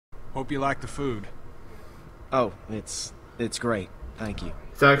Hope you like the food. Oh, it's great. Thank you.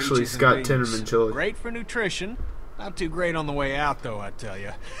 It's actually Peaches and Scott beans. Tinnerman chili. Great for nutrition. Not too great on the way out, though, I tell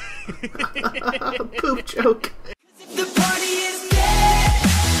you. Poop joke. The party is dead.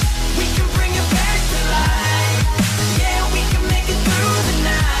 We can bring it back to life. Yeah, we can make it through the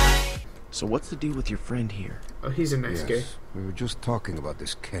night. So what's the deal with your friend here? Oh, he's a nice guy. We were just talking about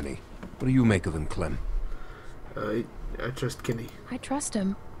this Kenny. What do you make of him, Clem? I trust Kenny. I trust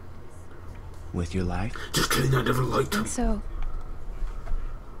him. With your life? Just kidding, I never liked him. So,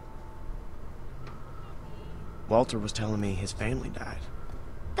 Walter was telling me his family died.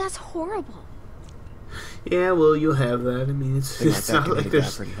 that's horrible. Yeah, well, you'll have that. I mean, it's Thing like that not can like hit a guy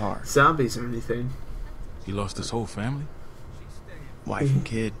there's pretty hard. zombies or anything. He lost his whole family? Wife and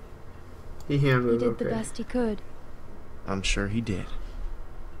kid. He handled He it did okay. the best he could. I'm sure he did.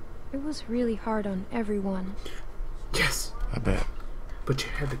 It was really hard on everyone. Yes, I bet. but you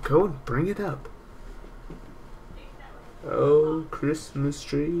had to go and bring it up. Oh, Christmas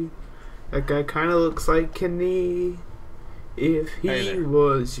tree. That guy kind of looks like Kenny if he Hey there.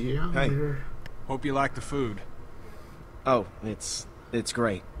 was younger. Hope you like the food. Oh, it's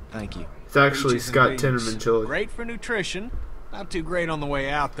great. Thank you. It's actually Peaches and Scott beans. Tinnerman chili. Great for nutrition. Not too great on the way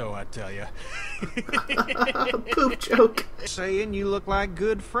out, though, I tell you. Poop joke. Saying you look like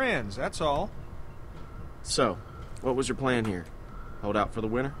good friends, that's all. So, what was your plan here? Hold out for the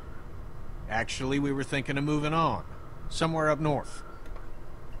winter? Actually, we were thinking of moving on. Somewhere up north.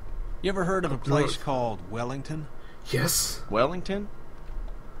 You ever heard of a Up place north. called Wellington? Yes. Wellington?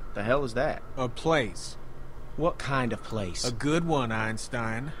 The hell is that? A place. What kind of place? A good one,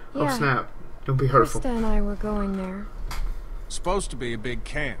 Einstein. Oh, Yeah, snap. Don't be hurtful. Krista and I were going there. Supposed to be a big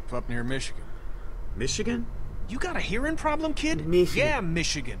camp up near Michigan. Michigan? You got a hearing problem, kid? Michigan. Yeah,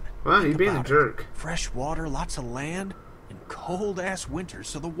 Michigan. Wow, you're Think being a about it. jerk. Fresh water, lots of land, and cold-ass winters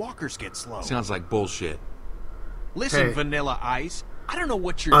so the walkers get slow. Sounds like bullshit. Listen, Hey. Vanilla Ice, I don't know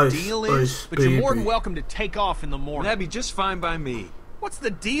what your Ice, deal is, ice, but you're more than baby. welcome to take off in the morning. That'd be just fine by me. What's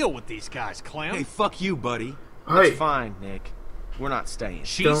the deal with these guys, Clem? Hey, fuck you, buddy. Hey, It's fine, Nick. We're not staying.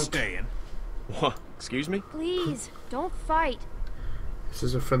 She's don't- staying. What? Excuse me? Please, don't fight. this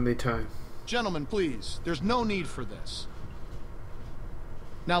is a friendly time. Gentlemen, please. There's no need for this.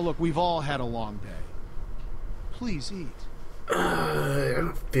 Now look, we've all had a long day. Please eat. I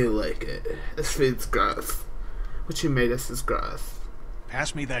don't feel like it. This feels gross. What you made us is gross.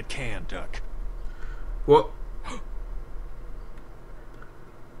 Pass me that can, Duck. What?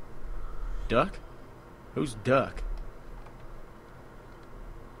 Duck? Who's Duck?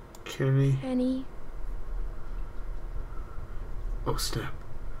 Kenny. Penny, Oh, snap.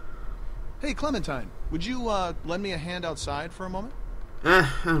 Hey, Clementine, would you lend me a hand outside for a moment? I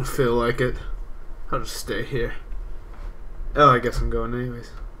don't feel like it. I'll just stay here. Oh, I guess I'm going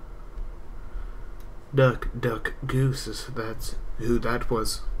anyways. Duck, duck, goose. That's who that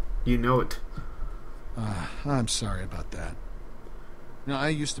was. You know it. I'm sorry about that. You know, I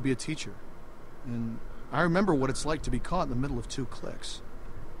used to be a teacher, and I remember what it's like to be caught in the middle of two cliques.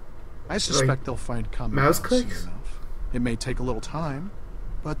 I suspect they'll find common mouse ground soon clicks? enough. It may take a little time,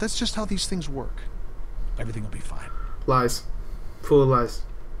 but that's just how these things work. Everything will be fine. Lies. Full of lies.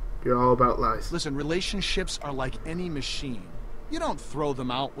 You're all about lies. Listen, relationships are like any machine. You don't throw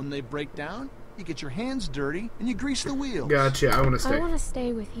them out when they break down. You get your hands dirty and you grease the wheels. Gotcha. I want to I stay. want to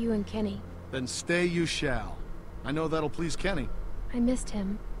stay with you and Kenny. Then stay you shall. I know that'll please Kenny. I missed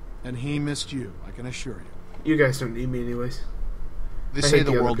him. And he missed you, I can assure you. You guys don't need me anyways. They I say hate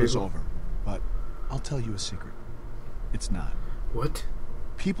the the other world is people. over, but I'll tell you a secret. It's not. What?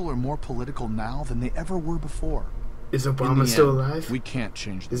 People are more political now than they ever were before. Is In Obama the still end, alive? We can't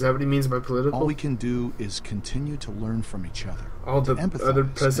change Is them. that what he means by political? All we can do is continue to learn from each other. All the to empathize other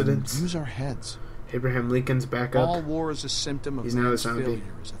and presidents? use our heads. Abraham Lincoln's back All up. war is a symptom He's of now a man's zombie.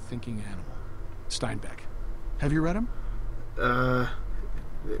 failure as a thinking animal. Steinbeck. Have you read him?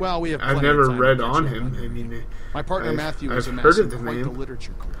 Well, we have. I've plenty of never time to read catch on up him. your I mean, reading. My partner I've- Matthew I've is heard amassing of the quite name. the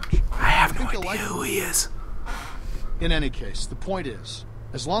literature collection. I have no idea who he is. In any case, the point is,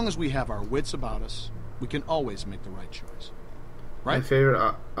 as long as we have our wits about us, we can always make the right choice. My Right?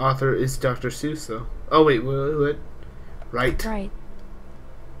 favorite author is Dr. Seuss, though. Oh, wait, what? Right. Right.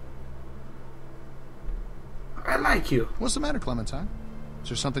 I like you. What's the matter, Clementine? Is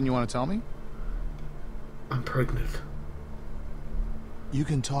there something you want to tell me? I'm pregnant. You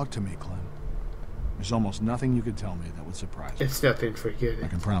can talk to me, Clem. There's almost nothing you could tell me that would surprise me. It's nothing, forget I it.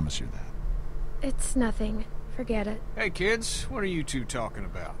 can promise you that. It's nothing. Forget it. Hey, kids, what are you two talking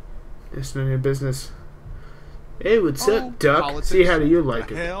about? It's none of your business. Hey, what's Oh, up, Duck? politics. See, how do you like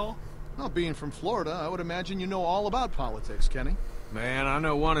The it? hell? Well, being from Florida, I would imagine you know all about politics, Kenny. Man, I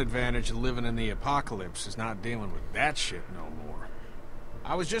know one advantage of living in the apocalypse is not dealing with that shit no more.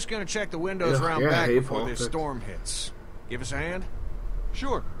 I was just gonna check the windows Yeah, around yeah, back hey, before this Paul. storm hits. Give us a hand?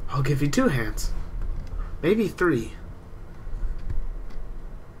 Sure. I'll give you 2 hands. Maybe 3.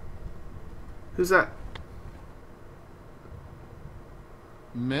 Who's that?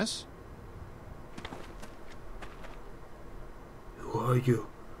 Miss? Who are you?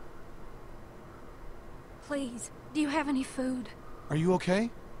 Please, do you have any food? Are you okay?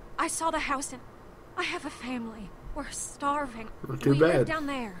 I saw the house and I have a family. We're starving. Not too we live bad. down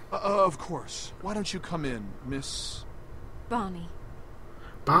there. Of course. Why don't you come in, Miss... Bonnie.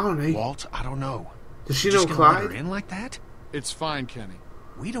 Bonnie? Walt, I don't know. Does she Just know gonna let her Clyde? in like that? It's fine, Kenny.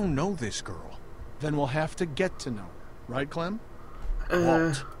 We don't know this girl. Then we'll have to get to know her. Right, Clem?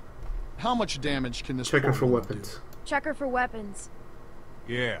 Walt. How much damage can this Check her poor for woman weapons. Check her for weapons.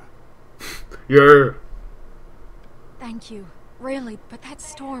 Yeah. Yeah. Thank you. Really, but that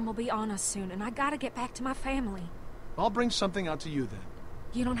storm will be on us soon, and I gotta get back to my family. do? I'll bring something out to you then.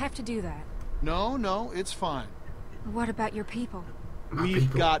 You don't have to do that. No, it's fine. What about your people? My We've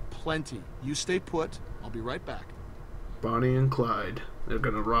people. got plenty. You stay put. I'll be right back. Bonnie and Clyde. They're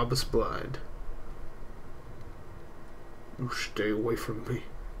gonna rob us blind. You stay away from me.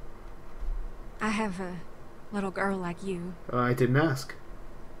 I have a little girl like you. I didn't ask.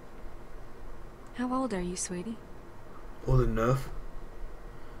 How old are you, sweetie? Old enough.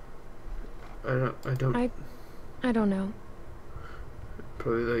 I don't. I don't know.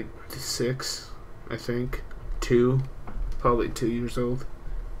 Probably like 6, I think. 2. Probably 2 years old.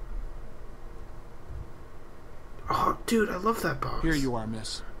 Oh, dude, I love that box. Here you are,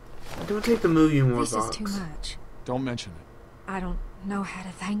 miss. Don't take the movie more This box. is too much. Don't mention it. I don't know how to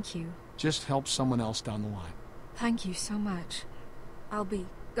thank you. Just help someone else down the line. Thank you so much. I'll be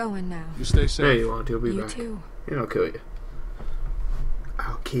going now. You stay There safe. you are. He'll be You back. too. And I'll kill you.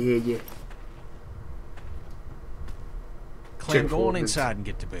 I'll kill you. Clem, Check go for on weapons. inside and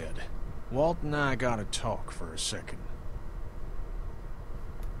get to bed. Walt and I gotta talk for a second.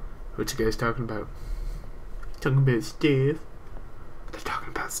 What you guys talking about? Talking about stuff. They're talking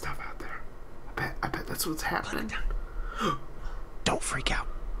about stuff out there. I bet that's what's happening. Don't freak out.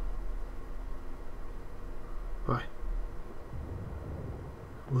 Why?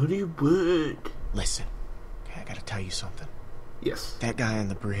 What do you want? Listen, okay, I gotta tell you something. Yes. That guy on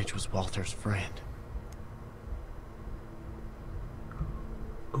the bridge was Walter's friend.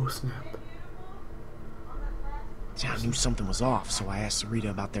 Oh snap. See, I knew something was off, so I asked Sarita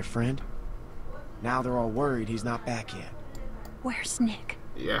about their friend. Now they're all worried he's not back yet. Where's Nick?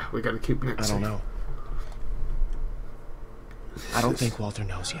 Yeah, we gotta keep Nick I safe. don't know. I don't think Walter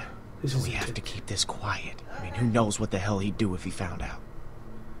knows yet. This So is we a have kid. to keep this quiet. I mean, who knows what the hell he'd do if he found out.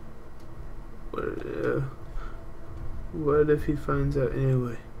 What if he finds out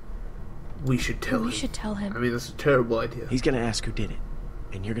anyway? We should tell him. We should tell I him. mean, that's a terrible idea. He's gonna ask who did it,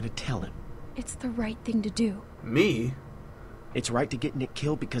 and you're gonna tell him. It's the right thing to do. Me? It's right to get Nick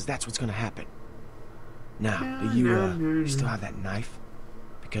killed because that's what's gonna happen. Now, do you still have that knife?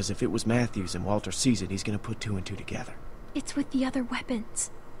 Because if it was Matthews and Walter sees it, he's gonna put 2 and 2 together. It's with the other weapons.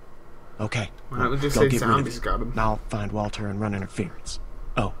 Okay. Why don't we just go say get rid of zombies it. got him? And I'll find Walter and run interference.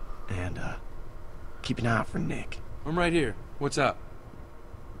 Oh, and keep an eye out for Nick. I'm right here. What's up?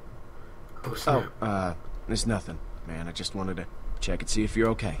 Oh snap. There's nothing, man. I just wanted to check and see if you're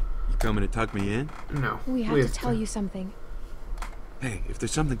okay. You coming to tuck me in? No. We have to tell you something. Hey, if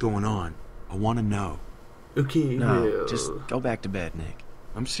there's something going on, I want to know. Okay, No, well, just go back to bed, Nick.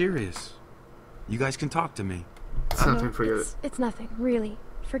 I'm serious. You guys can talk to me. it's nothing. No, Forget it. it's nothing, really.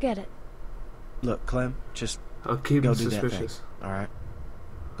 Forget it. Look, Clem, just I'll keep go him do that thing. suspicious. All right.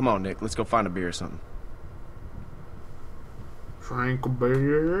 Come on, Nick. Let's go find a beer or something. Frank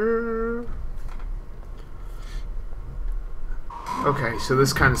Bear. Okay, so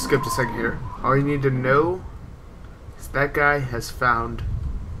this kind of skipped a second here. All you need to know is that guy has found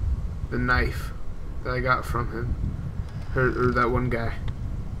the knife that I got from him. Or that one guy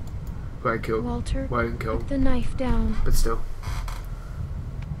who I killed. Walter, Well, I didn't kill put him, the knife down. but still.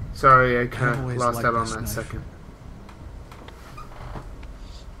 Sorry, I I've kind of always lost liked out on this that knife. second.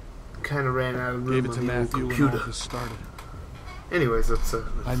 Kind of ran out of room Gave it on to the old Matthew when computer. all this started. Anyways, let's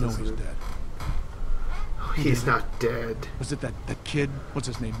I know he's listen. dead. He's not dead. Was it that kid? What's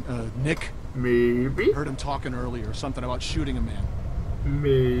his name? Nick? Maybe. Heard him talking earlier. Something about shooting a man.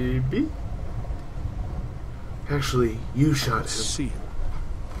 Maybe. Actually, you shot him. See him.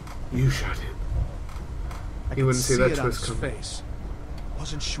 You shot him. I You could wouldn't see see that it on twist his coming. face.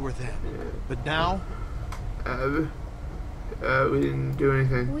 Wasn't sure then, but now, We didn't do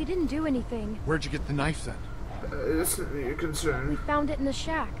anything. We didn't do anything. where'd you get the knife then? That's not your We concern. found it in the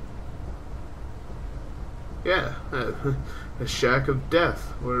shack. Yeah, a shack of death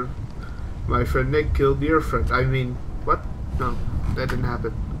where my friend Nick killed your friend. I mean, what? No, that didn't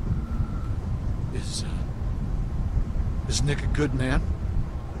happen. Is Nick a good man?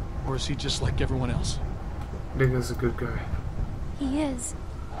 Or is he just like everyone else? Nick is a good guy. He is.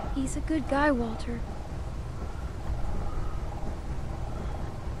 He's a good guy, Walter.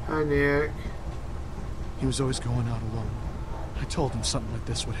 Hi, Nick. He was always going out alone. I told him something like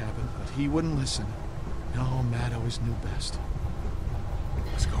this would happen, but he wouldn't listen. No, Matt always knew best.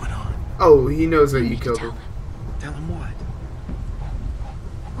 What's going on? Oh, he knows that you need to killed tell him. him Tell him what?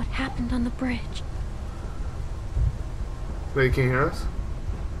 what happened on the bridge. Wait, can you hear us?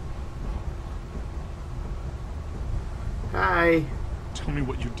 Hi. Tell me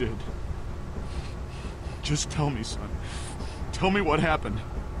what you did. Just tell me, son. Tell me what happened.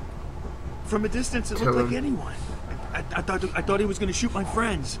 From a distance, it Tell looked like him. anyone. I thought he was going to shoot my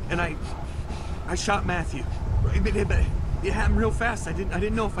friends, and I shot Matthew. But it happened real fast. I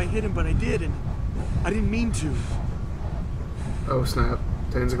didn't know if I hit him, but I did, and I didn't mean to. Oh, snap.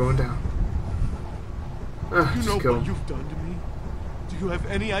 Things are going down. You know Just kill what him. you've done to me? Do you have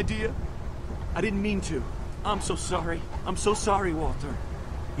any idea? I didn't mean to. I'm so sorry. I'm so sorry, Walter.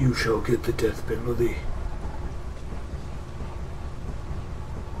 You shall get the death penalty.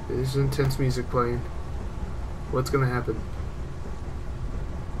 There's intense music playing. What's gonna happen?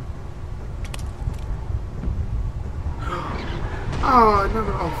 Oh, now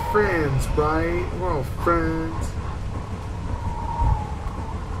we're all friends, right? We're all friends.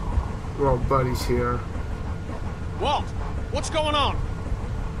 We're all buddies here. Walt, what's going on?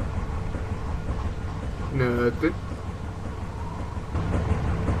 Nothing.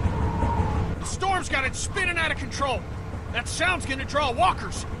 The storm's got it spinning out of control. That sound's gonna draw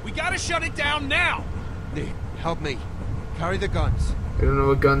walkers. We gotta shut it down now. Nick, help me. Carry the guns. I don't know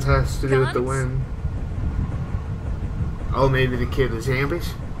what guns has to do with the Guns? wind. Oh, maybe the kid is ambush?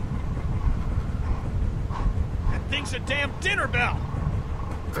 That thing's a damn dinner bell.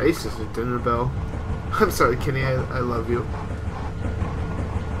 Face is a dinner bell. I'm sorry, Kenny, I love you.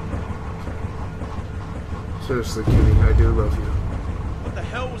 Seriously, Kenny, I do love you. What the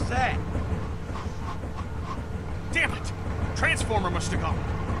hell was that? Damn it! Transformer must have gone.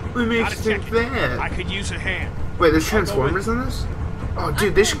 What makes Gotta you check think it. I that? could use a hand. Wait, there's Transformers in this? Oh,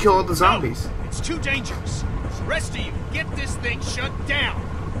 dude, they should kill all the zombies. No, it's too dangerous. The rest of you, get this thing shut down.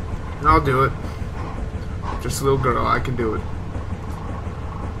 I'll do it. Just a little girl, I can do it.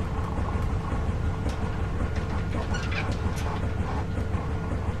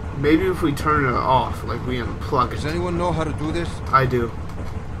 Maybe if we turn it off, like we unplug Does it. anyone know how to do this? I do.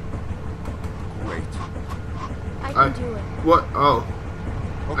 Great. I I- can do it. What? Oh,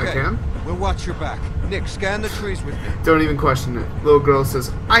 Okay. I can? We'll watch your back. Nick, scan the trees with me. Don't even question it. Little girl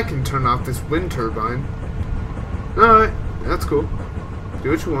says, I can turn off this wind turbine. Alright, that's cool.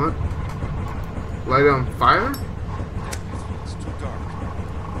 Do what you want. Light it on fire? It's too dark.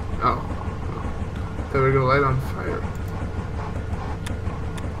 Oh. Thought we were gonna light on fire.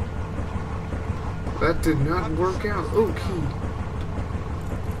 That did not work out. Oh, key.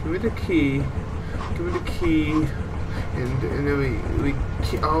 Give me the key. Give me the key. And then we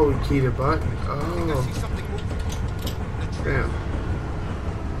key, oh, we keyed a button. Oh, See something moving? The tree. damn.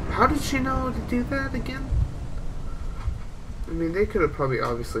 How did she know to do that again? I mean, they could have probably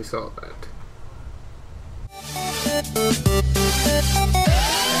obviously saw that.